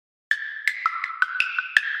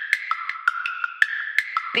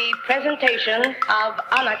The presentation of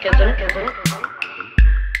anarchism,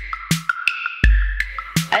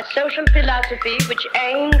 a social philosophy which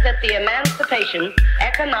aims at the emancipation,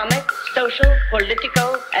 economic, social,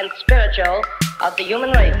 political, and spiritual of the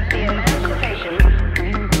human race. The emancipation.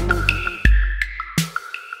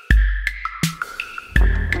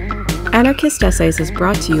 Anarchist Essays is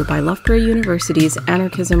brought to you by Loughborough University's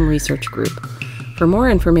Anarchism Research Group. For more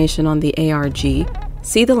information on the ARG,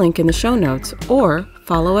 see the link in the show notes or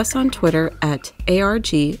follow us on Twitter at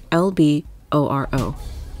ARGLBORO.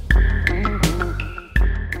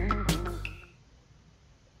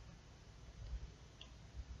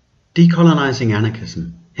 Decolonising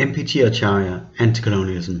Anarchism, M.P.T, Acharya,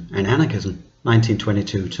 Anti-Colonialism and Anarchism,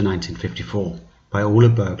 1922 to 1954, by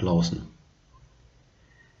Birk, Laursen.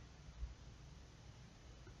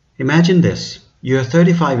 Imagine this. You're a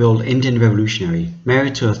 35-year-old Indian revolutionary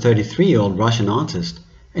married to a 33-year-old Russian artist,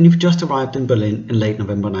 and you've just arrived in Berlin in late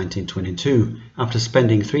November 1922 after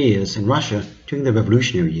spending 3 years in Russia during the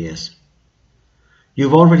revolutionary years.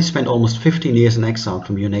 You've already spent almost 15 years in exile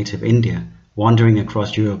from your native India, wandering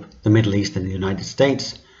across Europe, the Middle East and the United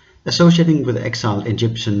States, associating with exiled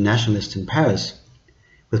Egyptian nationalists in Paris,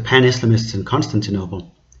 with pan-Islamists in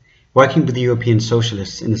Constantinople, working with the European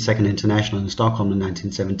socialists in the Second International in Stockholm in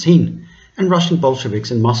 1917, and Russian Bolsheviks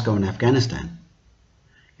in Moscow and Afghanistan.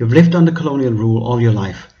 You've lived under colonial rule all your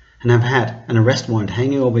life and have had an arrest warrant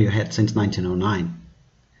hanging over your head since 1909.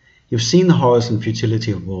 You've seen the horrors and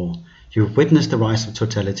futility of war, you've witnessed the rise of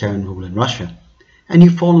totalitarian rule in Russia, and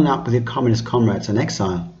you've fallen out with your communist comrades in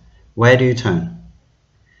exile. Where do you turn?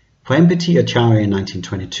 For M.P.T, Acharya in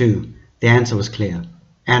 1922, the answer was clear: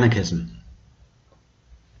 anarchism.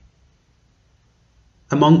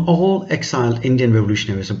 Among all exiled Indian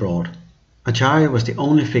revolutionaries abroad, Acharya was the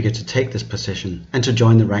only figure to take this position and to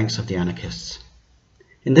join the ranks of the anarchists.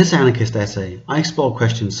 In this anarchist essay, I explore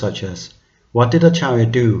questions such as: what did Acharya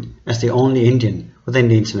do as the only Indian within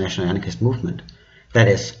the international anarchist movement? That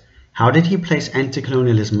is, how did he place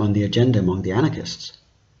anti-colonialism on the agenda among the anarchists?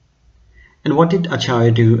 And what did Acharya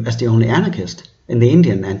do as the only anarchist in the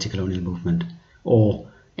Indian anti-colonial movement? Or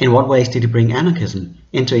in what ways did he bring anarchism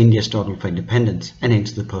into India's struggle for independence and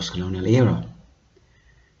into the post-colonial era?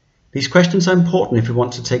 These questions are important if we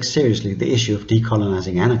want to take seriously the issue of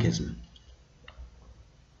decolonising anarchism.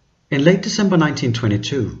 In late December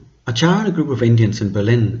 1922, Acharya and a group of Indians in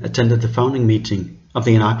Berlin attended the founding meeting of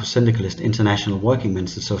the anarcho-syndicalist International Working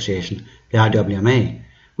Men's Association, the IWMA,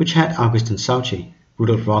 which had Augustin Souchy,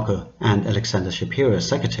 Rudolf Rocker and Alexander Shapiro as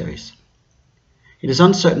secretaries. It is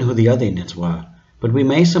uncertain who the other Indians were, but we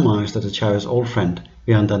may surmise that Acharya's old friend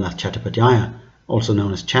Virendranath Chattopadhyaya, also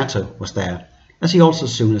known as Chatto, was there, as he also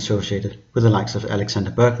soon associated with the likes of Alexander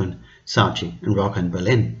Berkman, Souchy and Rocker in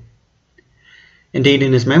Berlin. Indeed,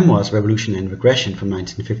 in his memoirs Revolution and Regression from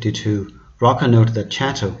 1952, Rocker noted that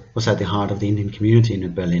Chatto was at the heart of the Indian community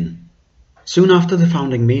in Berlin. Soon after the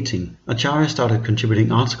founding meeting, Acharya started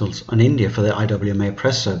contributing articles on India for the IWMA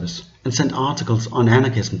press service and sent articles on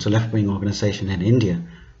anarchism to left-wing organizations in India,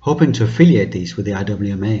 hoping to affiliate these with the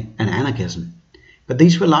IWMA and anarchism. But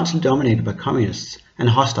these were largely dominated by communists and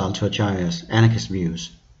hostile to Acharya's anarchist views.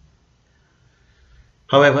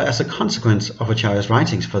 However, as a consequence of Acharya's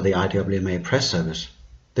writings for the IWMA press service,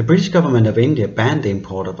 the British government of India banned the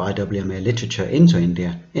import of IWMA literature into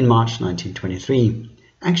India in March 1923,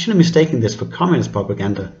 actually mistaking this for communist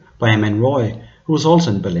propaganda by M.N. Roy, who was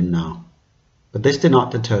also in Berlin now. But this did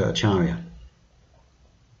not deter Acharya.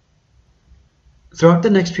 Throughout the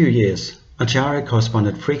next few years, Acharya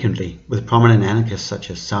corresponded frequently with prominent anarchists such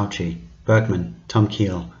as Souchy, Berkman, Tom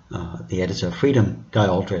Keel, the editor of Freedom, Guy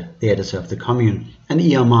Aldred, the editor of The Commune, and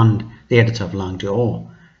E. Armand, the editor of Langue d'Or,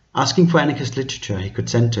 asking for anarchist literature he could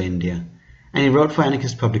send to India, and he wrote for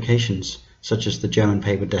anarchist publications such as the German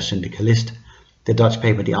paper Der Syndicalist, the Dutch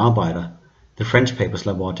paper Die Arbeider, the French papers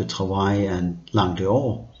La Voix du Travail and Langue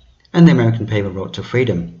d'Or, and the American paper Road to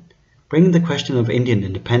Freedom, bringing the question of Indian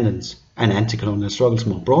independence and anti-colonial struggles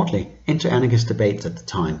more broadly into anarchist debates at the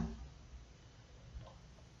time.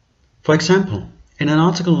 For example, in an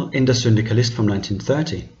article in Der Syndicalist from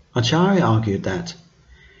 1930, Acharya argued that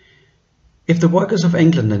if the workers of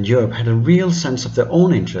England and Europe had a real sense of their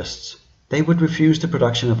own interests, they would refuse the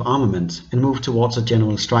production of armaments and move towards a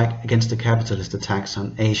general strike against the capitalist attacks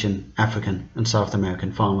on Asian, African and South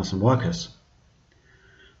American farmers and workers.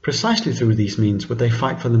 Precisely through these means would they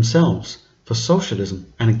fight for themselves, for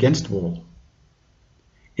socialism and against war.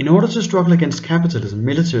 In order to struggle against capitalism,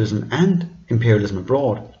 militarism and imperialism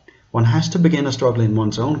abroad, one has to begin a struggle in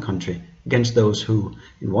one's own country against those who,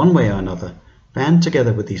 in one way or another, band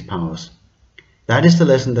together with these powers. That is the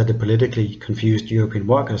lesson that the politically confused European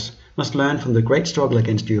workers must learn from the great struggle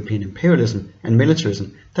against European imperialism and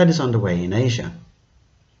militarism that is underway in Asia.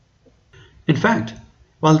 In fact,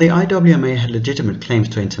 while the IWMA had legitimate claims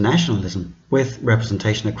to internationalism, with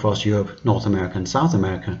representation across Europe, North America and South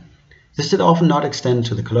America, this did often not extend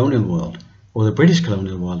to the colonial world, or the British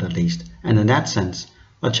colonial world at least, and in that sense,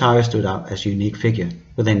 Acharya stood out as a unique figure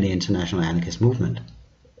within the international anarchist movement.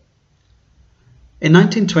 In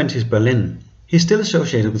 1920s Berlin, he is still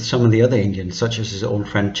associated with some of the other Indians, such as his old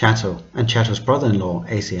friend Chatto and Chatto's brother-in-law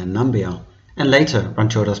A.C.N. Nambiar, and later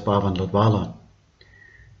Ranchodas Bhavan Lodwala.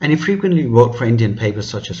 And he frequently wrote for Indian papers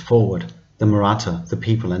such as Forward, the Maratha, the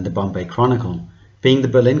People and the Bombay Chronicle, being the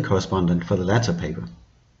Berlin correspondent for the latter paper.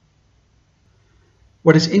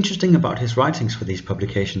 What is interesting about his writings for these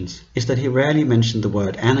publications is that he rarely mentioned the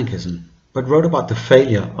word anarchism, but wrote about the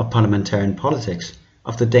failure of parliamentarian politics,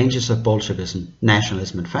 of the dangers of Bolshevism,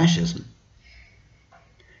 nationalism and fascism.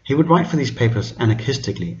 He would write for these papers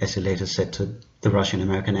anarchistically, as he later said to the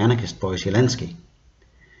Russian-American anarchist Boris Yelensky.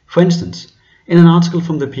 For instance, in an article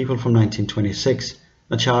from The People from 1926,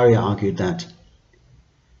 Acharya argued that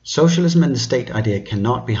socialism and the state idea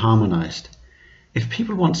cannot be harmonized. If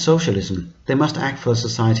people want socialism, they must act for a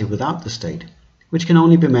society without the state, which can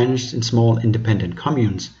only be managed in small independent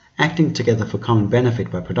communes, acting together for common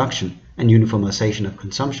benefit by production and uniformization of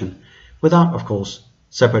consumption, without, of course,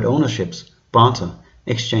 separate ownerships, barter,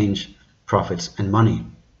 exchange, profits and money.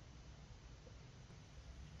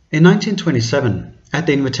 In 1927, at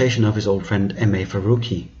the invitation of his old friend M.A.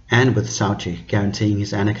 Faruqi, and with Souchi guaranteeing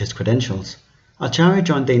his anarchist credentials, Acharya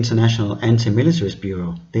joined the International Anti-Militarist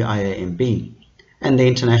Bureau, the IAMB, and the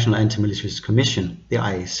International Anti-Militarist Commission, the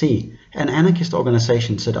IAC, an anarchist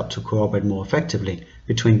organization set up to cooperate more effectively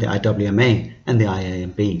between the IWMA and the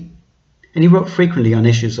IAMB. And he wrote frequently on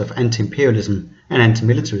issues of anti-imperialism and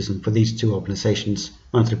anti-militarism for these two organizations'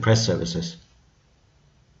 monthly press services.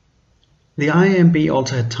 The IAMB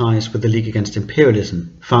also had ties with the League Against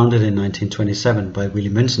Imperialism, founded in 1927 by Willy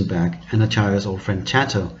Münzenberg and Acharya's old friend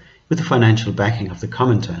Chatto, with the financial backing of the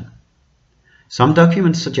Comintern. Some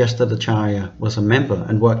documents suggest that Acharya was a member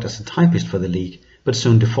and worked as a typist for the League, but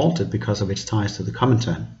soon defaulted because of its ties to the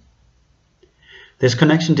Comintern. This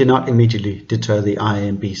connection did not immediately deter the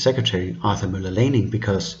IAMB secretary Arthur Müller-Lehning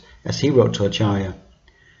because, as he wrote to Acharya,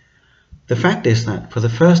 "The fact is that for the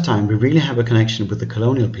first time we really have a connection with the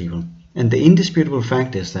colonial people, and the indisputable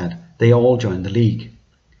fact is that they all joined the League.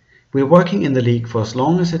 We are working in the League for as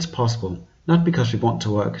long as it's possible, not because we want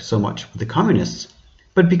to work so much with the communists,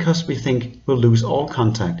 but because we think we'll lose all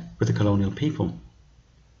contact with the colonial people.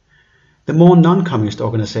 The more non-communist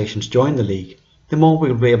organizations join the League, the more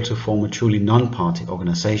we'll be able to form a truly non-party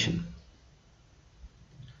organization."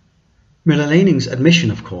 Müller-Lehning's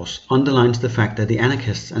admission, of course, underlines the fact that the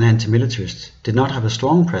anarchists and anti-militarists did not have a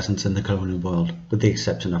strong presence in the colonial world, with the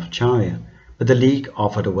exception of Acharya, but the League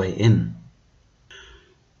offered a way in.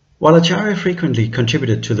 While Acharya frequently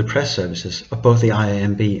contributed to the press services of both the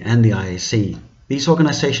IAMB and the IAC, these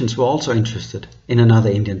organizations were also interested in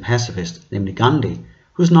another Indian pacifist, namely Gandhi,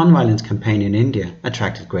 whose non-violence campaign in India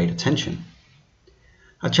attracted great attention.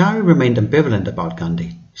 Acharya remained ambivalent about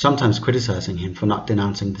Gandhi, sometimes criticizing him for not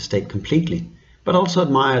denouncing the state completely, but also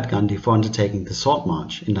admired Gandhi for undertaking the Salt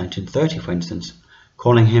March in 1930, for instance,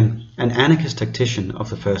 calling him an anarchist tactician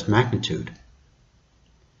of the first magnitude.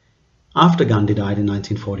 After Gandhi died in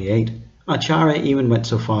 1948, Acharya even went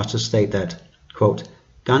so far as to state that, quote,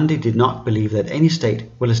 "Gandhi did not believe that any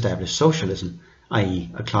state will establish socialism,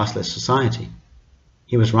 i.e. a classless society.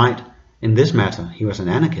 He was right. In this matter, he was an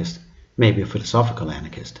anarchist, maybe a philosophical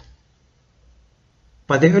anarchist."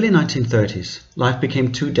 By the early 1930s, life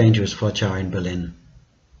became too dangerous for Acharya in Berlin.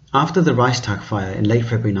 After the Reichstag fire in late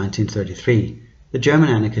February 1933, the German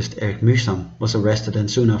anarchist Erich Mühsam was arrested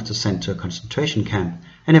and soon after sent to a concentration camp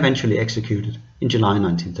and eventually executed in July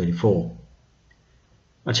 1934.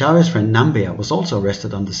 Acharya's friend Nambiar was also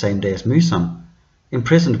arrested on the same day as Mühsam,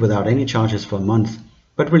 imprisoned without any charges for a month,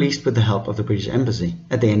 but released with the help of the British Embassy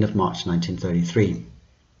at the end of March 1933.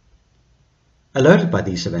 Alerted by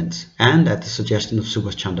these events, and at the suggestion of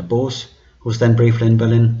Subhas Chandra Bose, who was then briefly in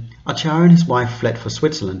Berlin, Acharya and his wife fled for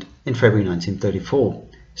Switzerland in February 1934,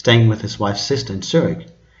 staying with his wife's sister in Zurich,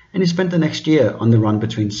 and he spent the next year on the run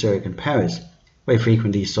between Zurich and Paris, where he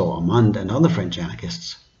frequently saw Armand and other French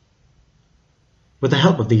anarchists. With the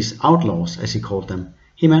help of these outlaws, as he called them,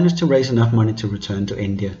 he managed to raise enough money to return to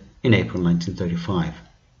India in April 1935.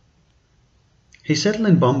 He settled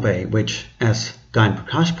in Bombay, which, as Gyan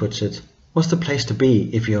Prakash puts it, was the place to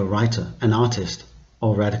be if you're a writer, an artist,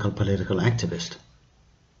 or radical political activist.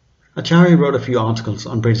 Acharya wrote a few articles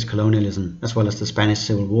on British colonialism as well as the Spanish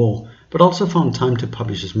Civil War, but also found time to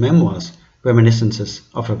publish his memoirs, Reminiscences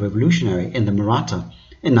of a Revolutionary in the Maratha,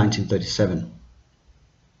 in 1937.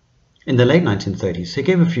 In the late 1930s, he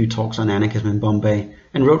gave a few talks on anarchism in Bombay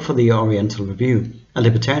and wrote for the Oriental Review, a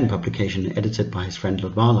libertarian publication edited by his friend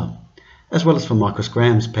Ludwala, as well as for Marcus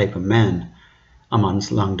Graham's paper Man, Amans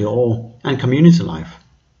Lang d'Or, and Community Life,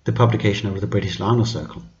 the publication of the British Larno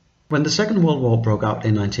Circle. When the Second World War broke out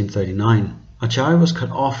in 1939, Acharya was cut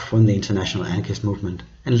off from the international anarchist movement,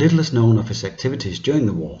 and little is known of his activities during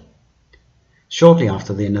the war. Shortly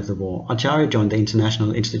after the end of the war, Acharya joined the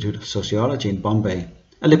International Institute of Sociology in Bombay,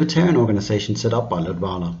 a libertarian organization set up by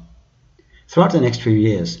Ludwala. Throughout the next few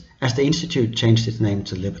years, as the institute changed its name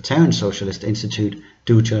to Libertarian Socialist Institute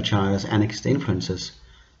due to Acharya's anarchist influences,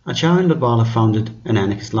 Acharya and Ludwala founded an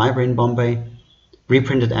anarchist library in Bombay,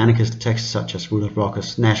 reprinted anarchist texts such as Rudolf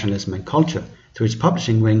Rocker's Nationalism and Culture through its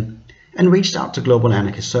publishing wing, and reached out to global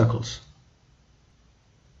anarchist circles.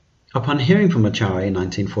 Upon hearing from Acharya in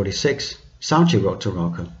 1946, Souchi wrote to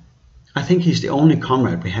Rocker, "I think he's the only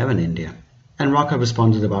comrade we have in India," and Rocker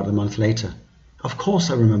responded about a month later, "Of course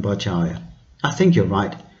I remember Acharya. I think you're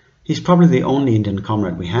right. He's probably the only Indian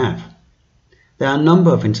comrade we have. There are a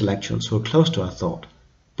number of intellectuals who are close to our thought,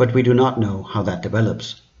 but we do not know how that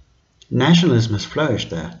develops. Nationalism has flourished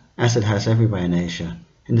there, as it has everywhere in Asia,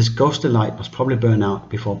 and this ghostly light must probably burn out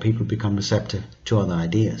before people become receptive to other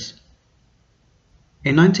ideas."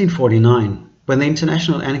 In 1949, when the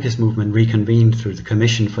international anarchist movement reconvened through the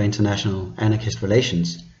Commission for International Anarchist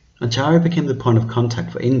Relations, Acharya became the point of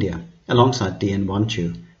contact for India, alongside D.N.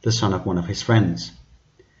 Wanchu, the son of one of his friends.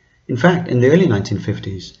 In fact, in the early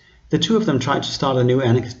 1950s, the two of them tried to start a new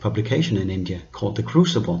anarchist publication in India called The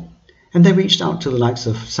Crucible, and they reached out to the likes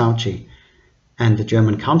of Souchi and the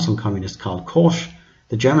German council communist Karl Korsch,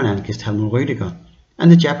 the German anarchist Helmut Rüdiger,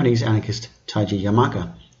 and the Japanese anarchist Taiji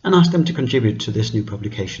Yamaka, and asked them to contribute to this new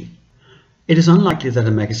publication. It is unlikely that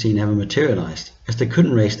a magazine ever materialized, as they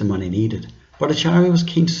couldn't raise the money needed, but Acharya was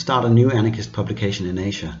keen to start a new anarchist publication in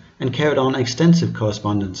Asia, and carried on extensive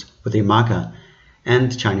correspondence with Yamaka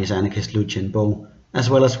and Chinese anarchist Lu Jianbo, as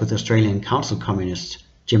well as with Australian council communists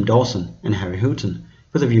Jim Dawson and Harry Houghton,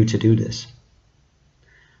 with a view to do this.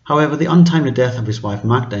 However, the untimely death of his wife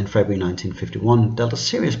Magda in February 1951 dealt a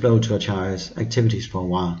serious blow to Acharya's activities for a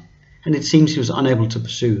while, and it seems he was unable to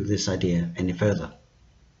pursue this idea any further.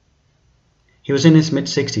 He was in his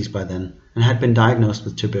mid-60s by then, and had been diagnosed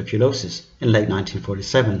with tuberculosis in late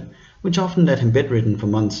 1947, which often left him bedridden for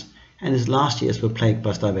months, and his last years were plagued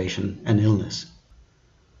by starvation and illness.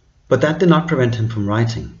 But that did not prevent him from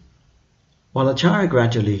writing. While Acharya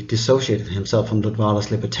gradually dissociated himself from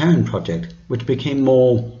Ludwala's libertarian project, which became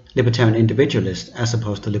more libertarian individualist as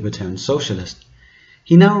opposed to libertarian socialist,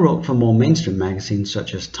 he now wrote for more mainstream magazines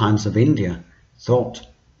such as Times of India, Thought,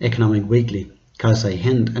 Economic Weekly, Kaisai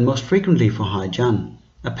Hind, and most frequently for Hai Jan,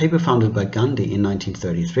 a paper founded by Gandhi in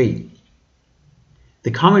 1933.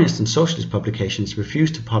 The communist and socialist publications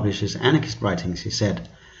refused to publish his anarchist writings, he said,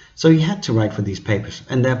 so he had to write for these papers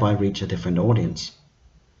and thereby reach a different audience.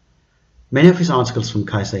 Many of his articles from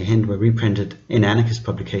Kaisai Hind were reprinted in anarchist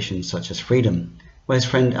publications such as Freedom, where his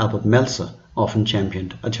friend Albert Meltzer often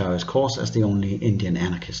championed Acharya's cause as the only Indian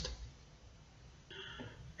anarchist.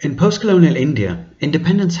 In post-colonial India,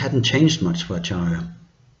 independence hadn't changed much for Acharya.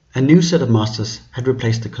 A new set of masters had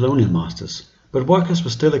replaced the colonial masters, but workers were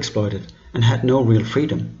still exploited and had no real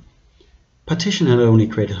freedom. Partition had only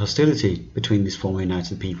created hostility between these former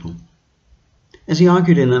united people. As he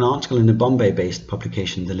argued in an article in the Bombay-based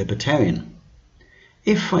publication The Libertarian,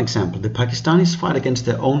 if, for example, the Pakistanis fight against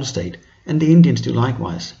their own state and the Indians do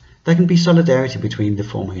likewise, there can be solidarity between the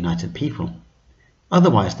former united people.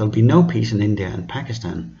 Otherwise, there will be no peace in India and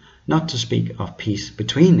Pakistan, not to speak of peace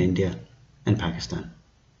between India and Pakistan.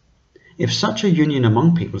 If such a union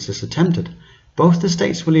among peoples is attempted, both the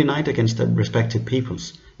states will unite against their respective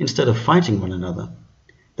peoples instead of fighting one another.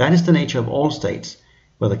 That is the nature of all states,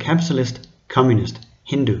 whether capitalist, communist,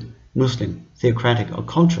 Hindu, Muslim, theocratic or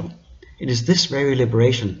cultural. It is this very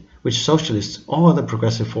liberation which socialists or other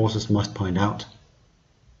progressive forces must point out.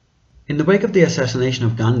 In the wake of the assassination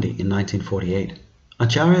of Gandhi in 1948,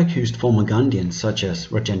 Acharya accused former Gandhians such as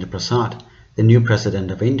Rajendra Prasad, the new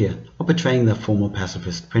president of India, of betraying their former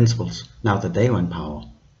pacifist principles now that they were in power.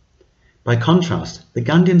 By contrast, the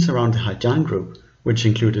Gandhians around the Haijan group, which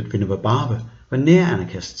included Vinoba Bhave, were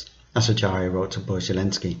near-anarchists, as Acharya wrote to Boris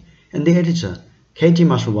Zelensky, and the editor, K.G.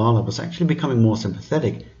 Masrwala, was actually becoming more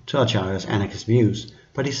sympathetic to Acharya's anarchist views,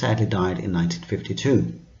 but he sadly died in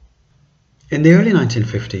 1952. In the early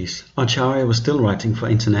 1950s, Acharya was still writing for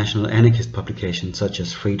international anarchist publications such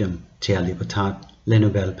as Freedom, Tia Libertad, Les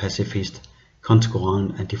Nouvelles Pacifistes,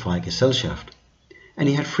 Konkurrent und die Freie Gesellschaft, and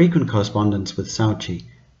he had frequent correspondence with Sauci,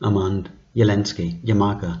 Amand, Jelensky,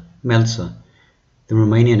 Yamaga, Melzer, the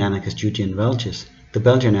Romanian anarchist Eugen Velges, the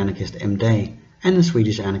Belgian anarchist M.P.T, and the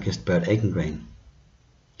Swedish anarchist Bert Ekengrain.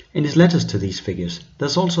 In his letters to these figures,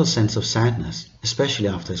 there's also a sense of sadness, especially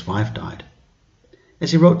after his wife died.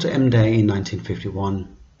 As he wrote to M.P.T in 1951,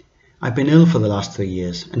 "I've been ill for the last 3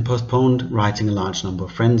 years and postponed writing a large number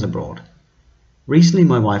of friends abroad. Recently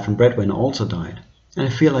my wife and breadwinner also died, and I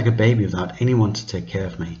feel like a baby without anyone to take care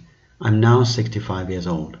of me. I'm now 65 years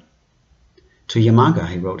old." To Yamaga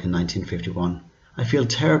he wrote in 1951, "I feel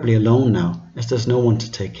terribly alone now as there's no one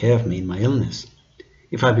to take care of me in my illness.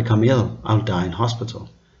 If I become ill, I'll die in hospital.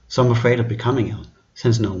 So I'm afraid of becoming ill,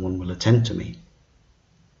 since no one will attend to me."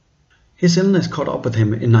 His illness caught up with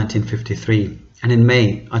him in 1953, and in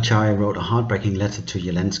May, Acharya wrote a heartbreaking letter to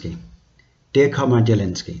Jelensky. "Dear Comrade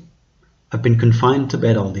Jelensky, I've been confined to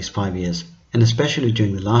bed all these 5 years, and especially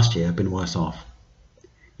during the last year I've been worse off.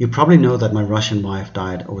 You probably know that my Russian wife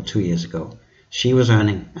died over 2 years ago. She was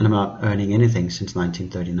earning, and I'm not earning anything since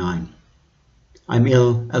 1939. I'm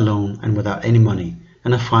ill, alone, and without any money,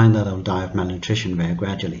 and I find that I'll die of malnutrition very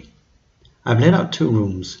gradually. I've let out 2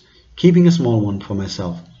 rooms, keeping a small one for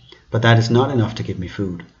myself, but that is not enough to give me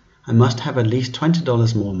food. I must have at least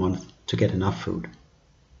 $20 more a month to get enough food."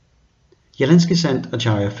 Jelensky sent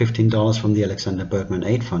Acharya $15 from the Alexander Berkman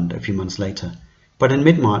Aid Fund a few months later, but in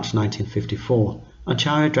mid-March 1954,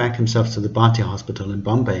 Acharya dragged himself to the Bhati Hospital in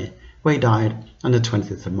Bombay, where he died on the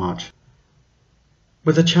 20th of March.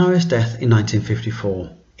 With Acharya's death in 1954,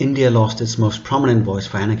 India lost its most prominent voice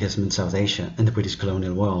for anarchism in South Asia and the British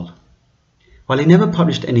colonial world. While he never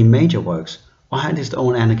published any major works or had his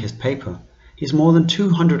own anarchist paper, his more than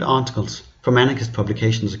 200 articles from anarchist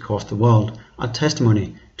publications across the world are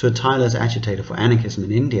testimony to a tireless agitator for anarchism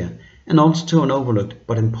in India, and also to an overlooked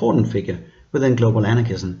but important figure within global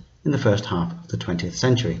anarchism in the first half of the 20th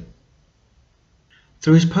century.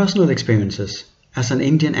 Through his personal experiences as an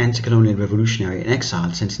Indian anti-colonial revolutionary in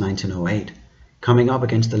exile since 1908, coming up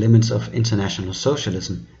against the limits of international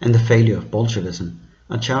socialism and the failure of Bolshevism,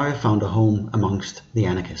 Acharya found a home amongst the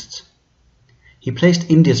anarchists. He placed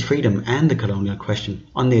India's freedom and the colonial question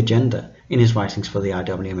on the agenda in his writings for the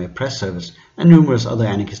IWMA Press Service and numerous other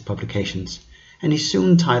anarchist publications, and he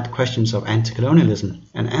soon tied questions of anti-colonialism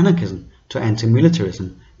and anarchism to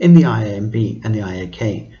anti-militarism in the IAMB and the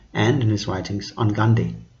IAK, and in his writings on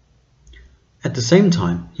Gandhi. At the same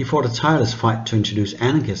time, he fought a tireless fight to introduce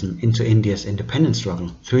anarchism into India's independence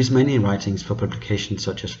struggle through his many writings for publications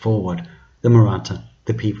such as Forward, The Maratha,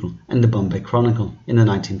 The People, and the Bombay Chronicle in the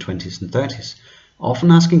 1920s and 30s,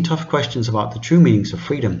 often asking tough questions about the true meanings of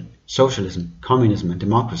freedom, socialism, communism, and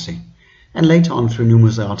democracy, and later on through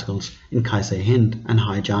numerous articles in Kaise Hind and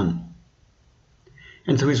Hai Jan.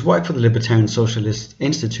 And through his work for the Libertarian Socialist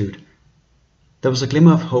Institute, there was a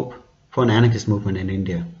glimmer of hope for an anarchist movement in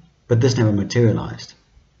India, but this never materialized.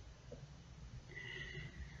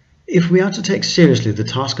 If we are to take seriously the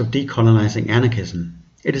task of decolonizing anarchism,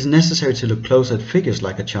 it is necessary to look closer at figures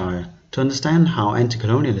like Acharya to understand how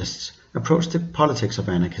anti-colonialists approached the politics of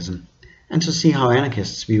anarchism, and to see how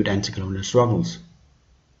anarchists viewed anti-colonial struggles.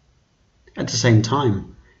 At the same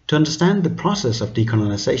time, to understand the process of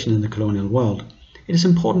decolonization in the colonial world, it is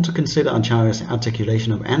important to consider Acharya's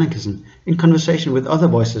articulation of anarchism in conversation with other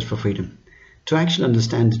voices for freedom, to actually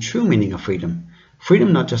understand the true meaning of freedom,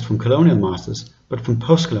 freedom not just from colonial masters, but from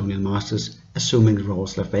post-colonial masters assuming the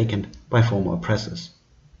roles left vacant by former oppressors.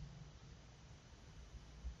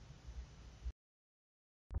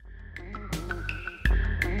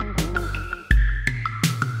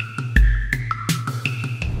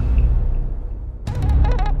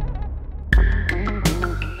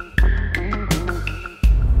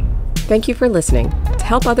 Thank you for listening. To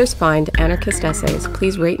help others find Anarchist Essays,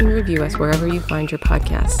 please rate and review us wherever you find your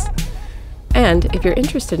podcasts. And if you're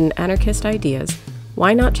interested in anarchist ideas,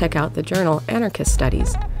 why not check out the journal Anarchist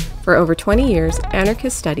Studies? For over 20 years,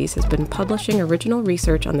 Anarchist Studies has been publishing original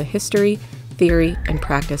research on the history, theory, and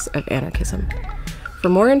practice of anarchism. For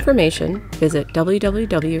more information, visit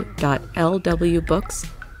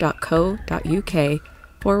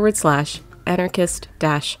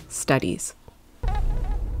www.lwbooks.co.uk/anarchist-studies.